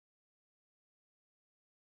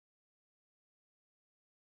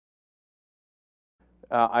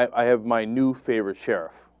I have my new favorite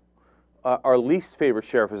sheriff. Our least favorite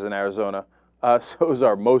sheriff is in Arizona. So is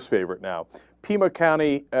our most favorite now. Pima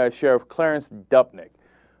County Sheriff Clarence Dupnick.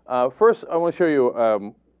 First, I want to show you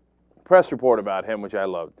a press report about him, which I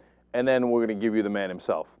loved. And then we're going to give you the man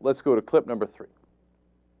himself. Let's go to clip number 3.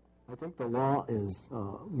 I think the law is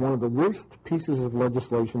one of the worst pieces of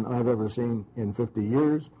legislation I've ever seen in 50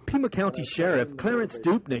 years. Pima County Sheriff Clarence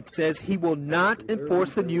Dupnick says he will not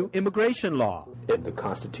enforce the new immigration law. If the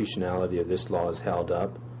constitutionality of this law is held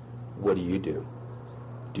up, what do?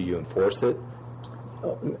 Do you enforce it?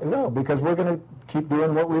 No, because we're going to keep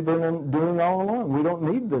doing what we've been doing all along. We don't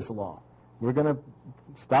need this law. We're going to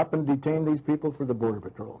stop and detain these people for the Border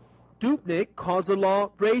Patrol. Dupnick calls the law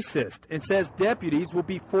racist and says deputies will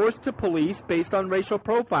be forced to police based on racial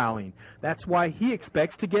profiling. That's why he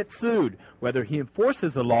expects to get sued, whether he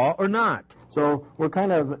enforces the law or not. So we're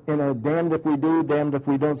kind of in a damned if we do, damned if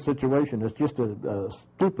we don't situation. It's just a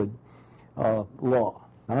stupid law.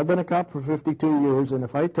 And I've been a cop for 52 years, and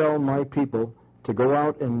if I tell my people to go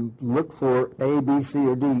out and look for A, B, C,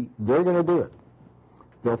 or D, they're going to do it.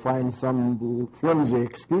 They'll find some flimsy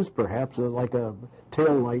excuse, perhaps, like a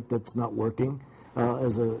tail light that's not working,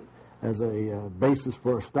 as a basis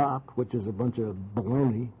for a stop, which is a bunch of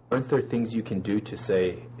baloney. Aren't there things you can do to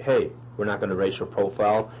say, hey, we're not going to racial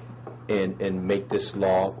profile and make this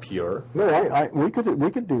law pure? No, we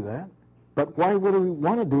could do that. But why would we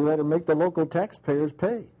want to do that and make the local taxpayers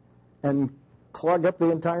pay and clog up the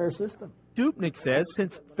entire system? Dupnick says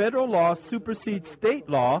since federal law supersedes state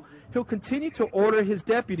law, he'll continue to order his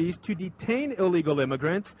deputies to detain illegal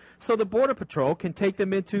immigrants so the Border Patrol can take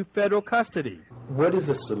them into federal custody. What is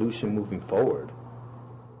the solution moving forward?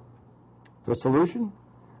 The solution?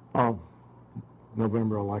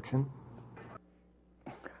 November election.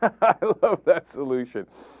 I love that solution.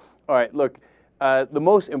 All right, look, the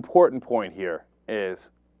most important point here is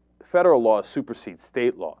federal law supersedes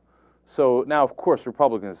state law. So now, of course,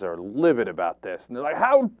 Republicans are livid about this. And they're like,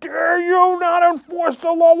 how dare you not enforce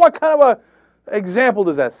the law? What kind of a example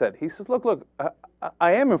does that set? He says, look,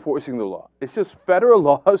 I am enforcing the law. It's just federal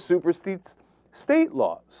law supersedes state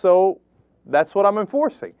law. So that's what I'm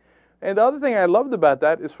enforcing. And the other thing I loved about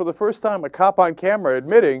that is for the first time, a cop on camera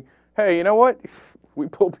admitting, hey, you know what? We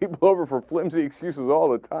pull people over for flimsy excuses all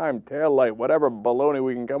the time, tail light, whatever baloney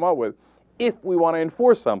we can come up with, if we want to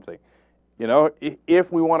enforce something. You know,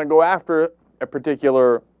 if we want to go after a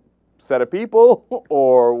particular set of people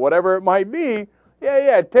or whatever it might be,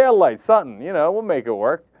 yeah, tail light, something, you know, we'll make it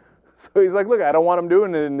work. So he's like, look, I don't want them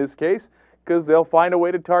doing it in this case because they'll find a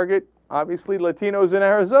way to target, obviously, Latinos in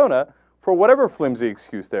Arizona for whatever flimsy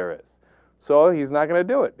excuse there is. So he's not going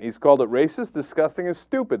to do it. He's called it racist, disgusting, and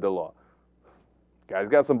stupid, the law. Guy's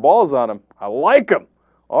got some balls on him. I like him.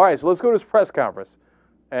 All right, so let's go to his press conference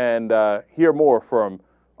and hear more from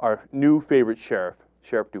our new favorite sheriff,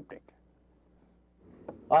 Sheriff Dupnick.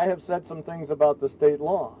 I have said some things about the state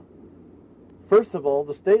law. First of all,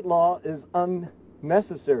 the state law is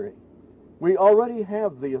unnecessary. We already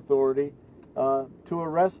have the authority to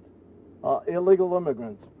arrest illegal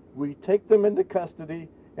immigrants. We take them into custody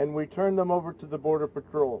and we turn them over to the Border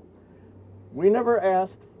Patrol. We never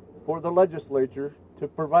asked for the legislature to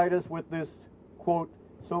provide us with this, quote,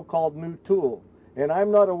 so-called new tool. And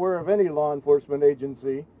I'm not aware of any law enforcement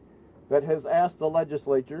agency that has asked the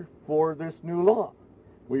legislature for this new law.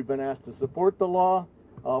 We've been asked to support the law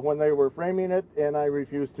when they were framing it, and I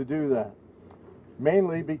refuse to do that.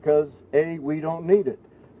 Mainly because, A, we don't need it.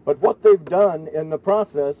 But what they've done in the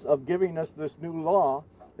process of giving us this new law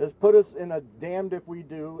is put us in a damned if we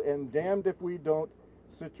do and damned if we don't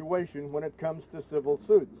situation when it comes to civil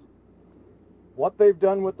suits. What they've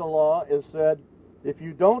done with the law is said, if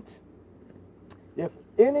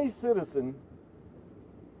any citizen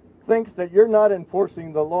thinks that you're not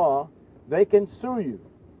enforcing the law, they can sue you.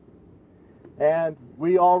 And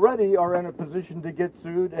we already are in a position to get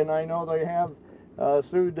sued, and I know they have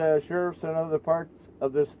sued sheriffs in other parts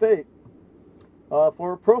of the state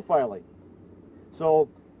for profiling. So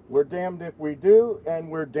we're damned if we do, and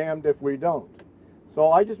we're damned if we don't.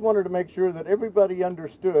 So I just wanted to make sure that everybody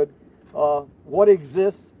understood what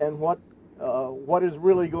exists and what is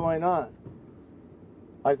really going on.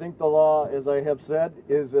 I think the law, as I have said,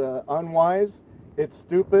 is unwise, it's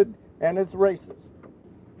stupid, and it's racist.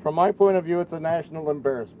 From my point of view, it's a national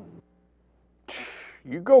embarrassment.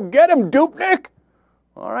 You go get him, Dupnick!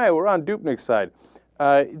 All right, we're on Dupnick's side.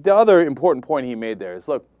 The other important point he made there is,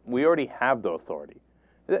 look, we already have the authority.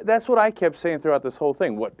 That's what I kept saying throughout this whole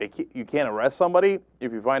thing. What, you can't arrest somebody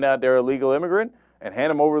if you find out they're a legal immigrant and hand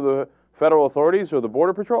them over to the federal authorities or the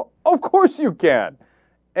Border Patrol? Of course you can.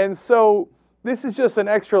 And so This is just an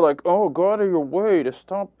extra, like, oh, go out of your way to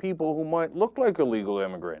stop people who might look like illegal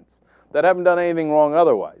immigrants that haven't done anything wrong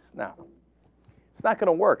otherwise. Now, it's not going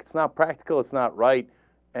to work. It's not practical. It's not right.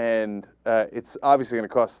 And it's obviously going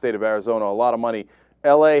to cost the state of Arizona a lot of money.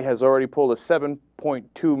 L.A. has already pulled a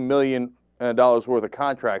 $7.2 million worth of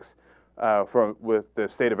contracts with the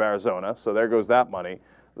state of Arizona. So there goes that money.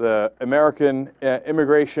 The American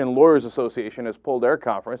Immigration Lawyers Association has pulled their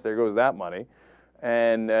conference. There goes that money.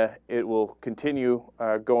 And it will continue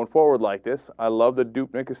going forward like this. I love that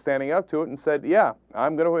Dupnik is standing up to it and said, yeah,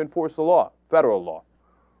 I'm going to enforce the law, federal law.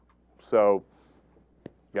 So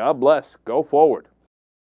God bless. Go forward.